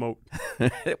Netflix remote.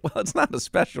 Well, it's not a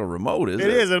special remote, is it?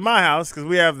 It is at my house because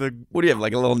we have the... What do you have,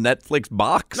 like a little Netflix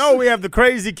box? No, we have the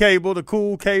crazy cable, the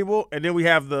cool cable, and then we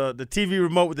have the TV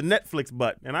remote with the Netflix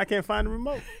button, and I can't find the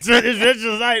remote. It's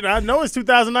just like, I know it's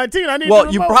 2019. I need the remote.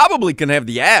 Well, you probably can have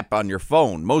the app on your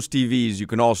phone. Most TVs, you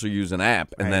can also use an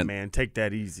app. And hey, man, take that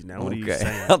easy now. What are you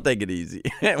saying? I'll take it easy.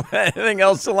 Anything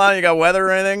else, Solana? You got weather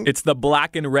or anything? It's the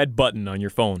black and red button on your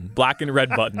phone. Black and red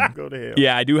button. Go to hell.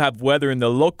 Yeah, I do have weather in the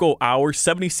local hour.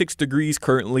 76 degrees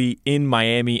currently in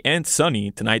Miami and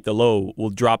sunny. Tonight, the low will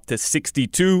drop to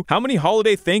 62. How many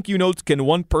holiday thank you notes can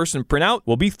one person print out?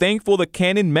 Well, be thankful the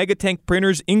Canon Megatank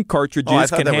printers ink cartridges I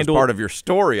thought can that handle. was part of your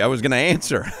story. I was going to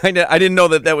answer. I didn't know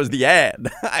that was the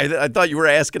ad. I thought you were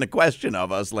asking a question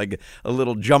of us, like a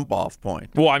little jump-off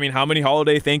point. Well, I mean, how many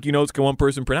holiday thank you notes can one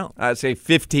person print out? I'd say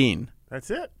 15.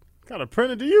 That's it. What kind of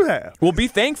printer do you have? Well, be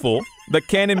thankful the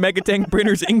Canon Megatank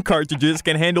printer's ink cartridges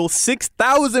can handle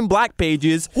 6,000 black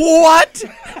pages. What?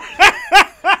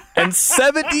 And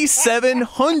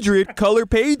 7,700 color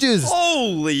pages.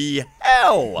 Holy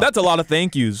hell. That's a lot of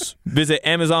thank yous. Visit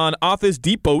Amazon Office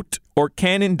Depot or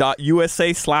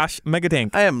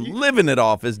canon.usa/Megatank. I am living at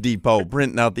Office Depot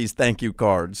printing out these thank you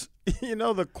cards. You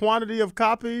know, the quantity of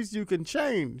copies you can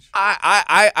change.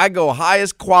 I go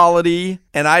highest quality,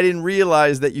 and I didn't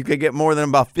realize that you could get more than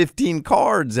about 15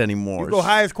 cards anymore. You go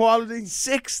highest quality?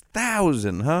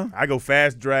 6,000, huh? I go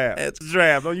fast draft.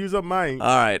 Draft. Don't use up mine. All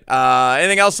right.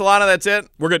 Anything else, Solana? That's it?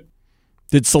 We're good.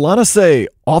 Did Solana say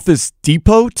Office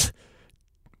Depot?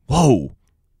 Whoa,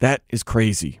 that is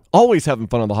crazy. Always having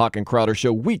fun on the Hawk and Crowder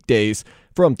Show weekdays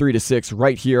from 3 to 6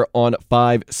 right here on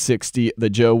 560 The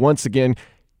Joe. Once again,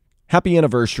 happy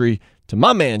anniversary to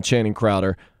my man Channing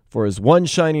Crowder for his one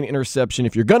shining interception.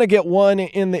 If you're going to get one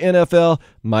in the NFL,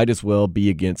 might as well be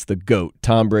against the GOAT,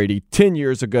 Tom Brady, 10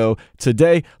 years ago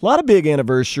today. A lot of big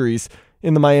anniversaries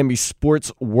in the Miami sports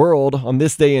world on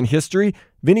this day in history.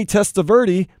 Vinny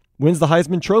Testaverde wins the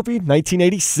Heisman Trophy,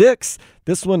 1986.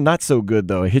 This one, not so good,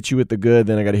 though. I hit you with the good,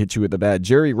 then I got to hit you with the bad.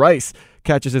 Jerry Rice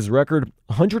catches his record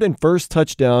 101st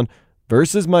touchdown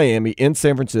versus Miami in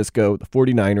San Francisco. The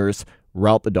 49ers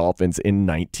rout the Dolphins in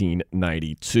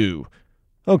 1992.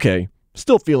 Okay,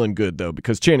 still feeling good, though,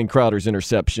 because Channing Crowder's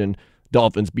interception,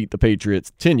 Dolphins beat the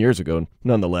Patriots 10 years ago.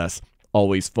 Nonetheless,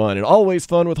 always fun. And always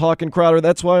fun with Hawk and Crowder.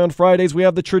 That's why on Fridays we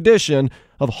have the tradition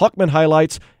of Hawkman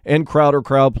highlights and Crowder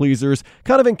crowd pleasers,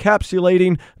 kind of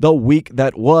encapsulating the week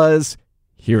that was.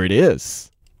 Here it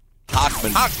is.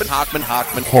 Hawkman.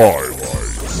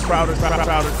 Highlights. Crowder.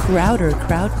 Crowder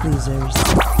crowd pleasers.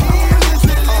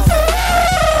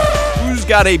 Who's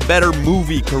got a better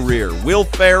movie career, Will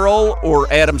Ferrell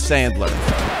or Adam Sandler?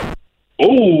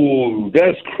 Oh,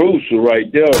 that's crucial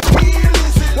right there.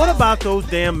 What about those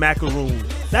damn macaroons?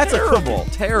 That's terrible.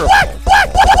 Terrible.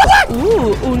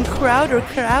 Ooh, un Crowder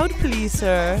crowd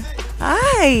pleaser.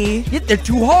 Hi. Yeah, they're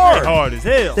too hard. They're hard as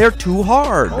hell. They're too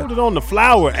hard. Hold it on the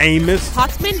flower, Amos.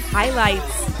 Hawkman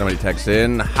highlights. Somebody texts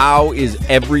in, how is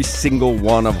every single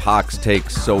one of Hawk's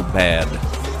takes so bad?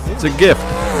 It's a gift.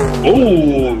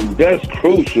 Oh, that's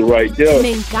crucial right there.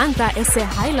 Me encanta ese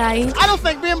highlight. I don't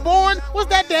think being born was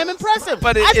that damn impressive.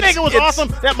 But I think it was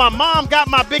awesome that my mom got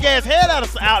my big ass head out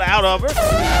of her.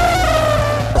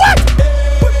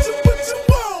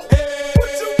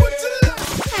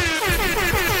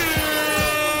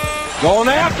 Going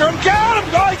after him, got him!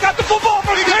 Oh, he got the football,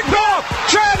 but he picked off!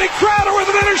 Channing Crowder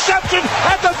with an interception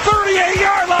at the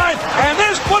 38-yard line, and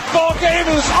this football game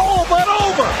is all but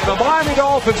over. The Miami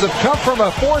Dolphins have come from a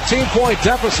 14-point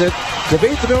deficit to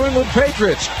beat the New England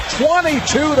Patriots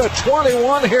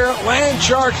 22-21 here at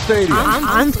Landshark Stadium.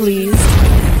 I'm pleased.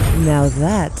 Now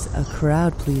that's a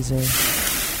crowd pleaser.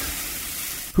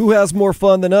 Who has more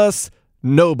fun than us?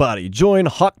 Nobody. Join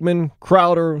Hawkman,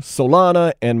 Crowder,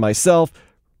 Solana, and myself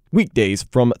weekdays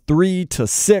from 3 to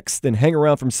 6, then hang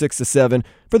around from 6 to 7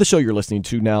 for the show you're listening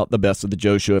to now, The Best of the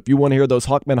Joe Show. If you want to hear those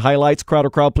Hawkman highlights, Crowder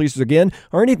crowd pleasers again,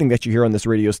 or anything that you hear on this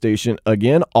radio station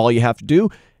again, all you have to do,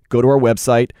 go to our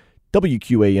website,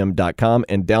 WQAM.com,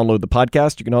 and download the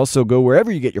podcast. You can also go wherever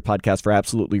you get your podcast for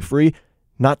absolutely free,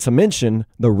 not to mention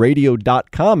the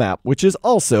radio.com app, which is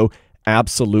also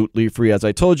absolutely free. As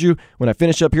I told you, when I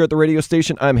finish up here at the radio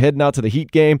station, I'm heading out to the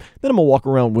Heat game. Then I'm going to walk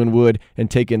around Wynwood and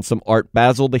take in some Art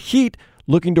Basel. The Heat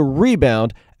looking to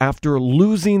rebound after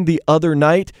losing the other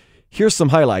night. Here's some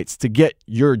highlights to get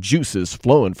your juices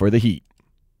flowing for the Heat.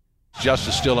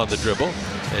 Justice still on the dribble,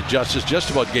 and Justice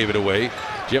just about gave it away.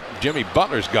 Jimmy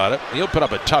Butler's got it. He'll put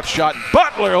up a tough shot.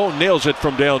 Butler nails it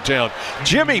from downtown.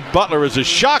 Jimmy Butler is a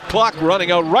shot clock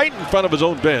running out right in front of his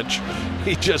own bench.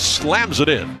 He just slams it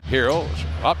in. Hero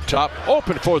up top,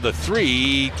 open for the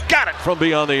three. Got it from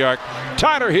beyond the arc.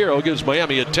 Tyler Hero gives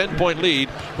Miami a 10-point lead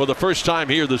for the first time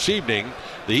here this evening.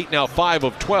 The Heat now 5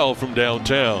 of 12 from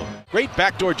downtown. Great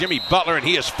backdoor Jimmy Butler, and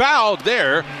he is fouled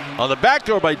there on the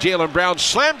backdoor by Jaylen Brown.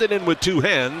 Slammed it in with two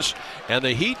hands, and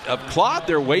the Heat have clawed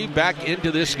their way back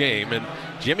into this game. And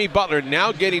Jimmy Butler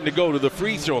now getting to go to the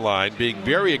free throw line, being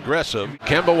very aggressive.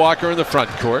 Kemba Walker in the front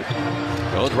court.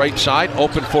 Goes right side,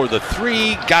 open for the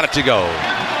three. Got it to go.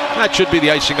 That should be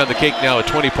the icing on the cake now, a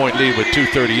 20-point lead with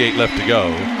 2:38 left to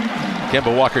go.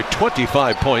 Kemba Walker,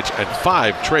 25 points and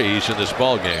 5 trays in this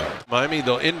ball game. Miami,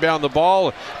 they'll inbound the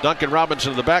ball. Duncan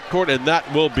Robinson in the backcourt, and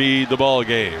that will be the ball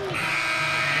game.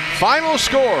 Final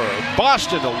score,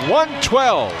 Boston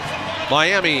 112,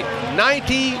 Miami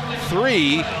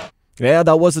 93. Yeah,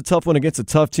 that was a tough one against a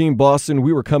tough team, Boston.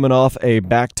 We were coming off a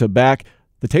back-to-back.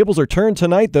 The tables are turned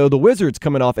tonight, though. The Wizards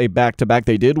coming off a back-to-back.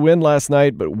 They did win last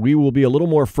night, but we will be a little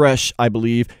more fresh, I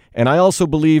believe. And I also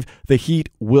believe the Heat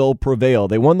will prevail.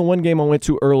 They won the one game I went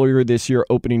to earlier this year,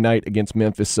 opening night against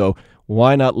Memphis, so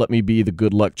why not let me be the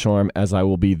good luck charm as I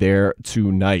will be there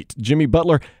tonight. Jimmy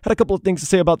Butler had a couple of things to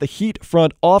say about the Heat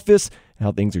front office,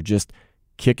 how things are just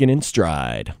kicking in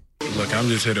stride. Look, I'm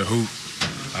just here to hoop.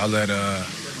 I'll let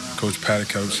Coach Pat,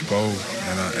 Coach Bo,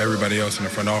 and everybody else in the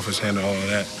front office handle all of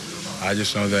that. I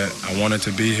just know that I wanted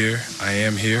to be here. I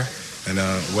am here. And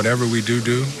whatever we do,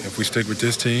 if we stick with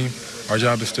this team, our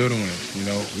job is still to win. You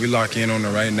know, we lock in on the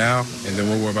right now, and then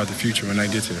we'll worry about the future when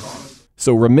that gets here.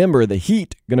 So remember, the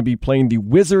Heat going to be playing the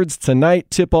Wizards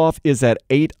tonight. Tip-off is at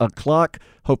 8 o'clock.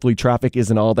 Hopefully traffic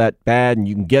isn't all that bad, and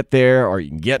you can get there or you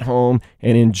can get home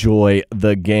and enjoy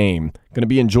the game. Going to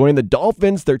be enjoying the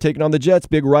Dolphins. They're taking on the Jets.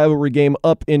 Big rivalry game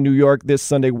up in New York this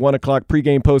Sunday, 1 o'clock.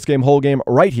 Pregame, postgame, whole game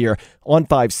right here on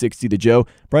 560 The Joe.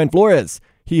 Brian Flores,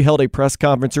 he held a press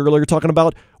conference earlier talking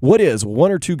about what is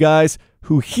one or two guys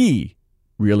who he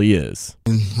really is.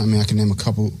 I mean, I can name a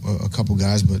couple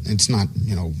guys, but it's not,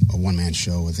 a one-man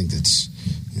show. I think that's,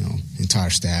 entire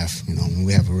staff.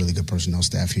 We have a really good personnel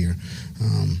staff here.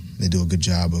 They do a good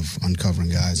job of uncovering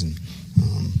guys, and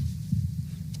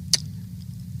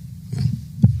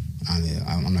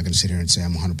I'm not going to sit here and say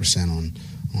I'm 100%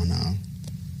 on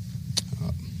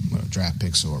draft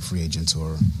picks or free agents,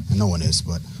 and no one is,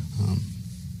 but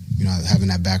having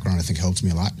that background I think helps me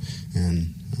a lot,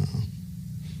 and.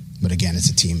 But again, it's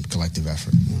a team, collective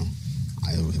effort.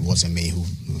 It wasn't me who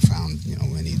found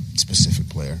any specific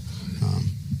player.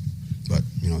 But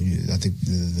I think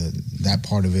that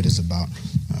part of it is about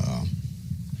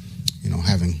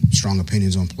having strong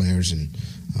opinions on players and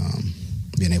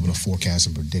being able to forecast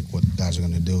and predict what guys are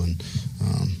going to do. And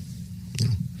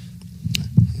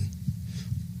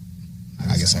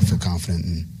I guess I feel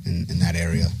confident in that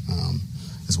area,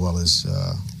 as well as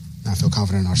I feel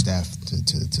confident in our staff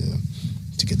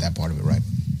to get that part of it right.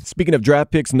 Speaking of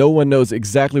draft picks, no one knows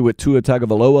exactly what Tua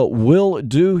Tagovailoa will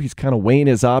do. He's kind of weighing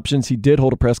his options. He did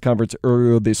hold a press conference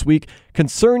earlier this week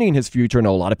concerning his future. I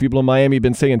know a lot of people in Miami have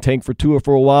been saying tank for Tua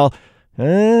for a while.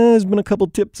 There's been a couple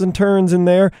tips and turns in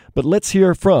there, but let's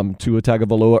hear from Tua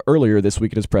Tagovailoa earlier this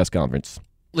week at his press conference.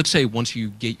 Let's say once you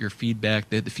get your feedback,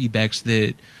 the feedback's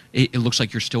that it looks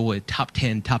like you're still a top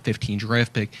 10, top 15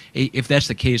 draft pick. If that's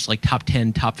the case, like top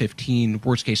 10, top 15,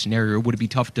 worst case scenario, would it be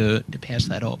tough to pass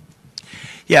that up?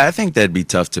 Yeah, I think that'd be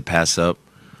tough to pass up.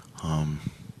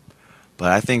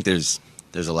 But I think there's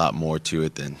a lot more to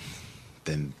it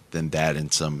than that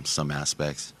in some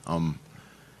aspects. I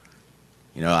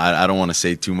don't want to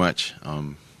say too much,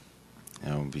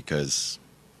 because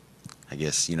I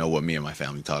guess what me and my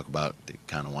family talk about. They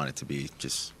kind of want it to be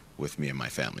just with me and my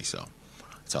family, so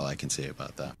that's all I can say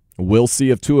about that. We'll see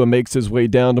if Tua makes his way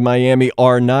down to Miami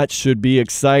or not. Should be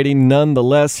exciting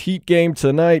nonetheless. Heat game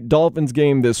tonight, Dolphins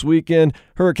game this weekend.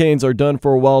 Hurricanes are done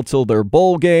for a while till their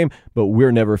bowl game, but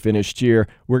we're never finished here.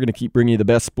 We're going to keep bringing you the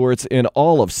best sports in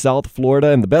all of South Florida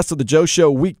and the best of the Joe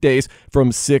Show weekdays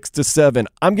from 6 to 7.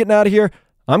 I'm getting out of here.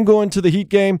 I'm going to the Heat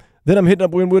game. Then I'm hitting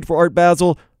up Wynwood for Art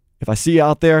Basel. If I see you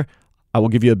out there, I will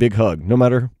give you a big hug, no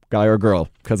matter guy or girl,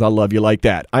 because I love you like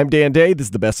that. I'm Dan Day. This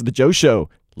is the best of the Joe Show.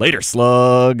 Later,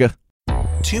 slug.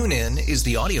 TuneIn is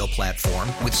the audio platform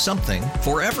with something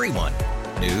for everyone.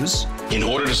 News. In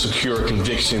order to secure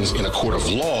convictions in a court of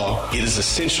law, it is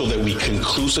essential that we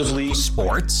conclusively.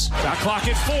 Sports. Shot clock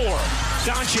at 4.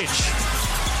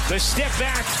 Doncic. The step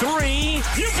back 3.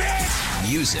 You bet.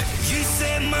 Music. You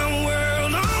set my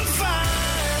world on fire.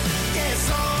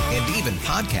 And even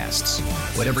podcasts.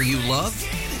 Whatever you love,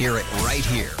 hear it right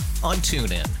here on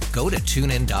TuneIn. Go to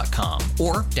TuneIn.com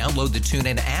or download the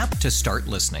TuneIn app to start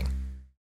listening.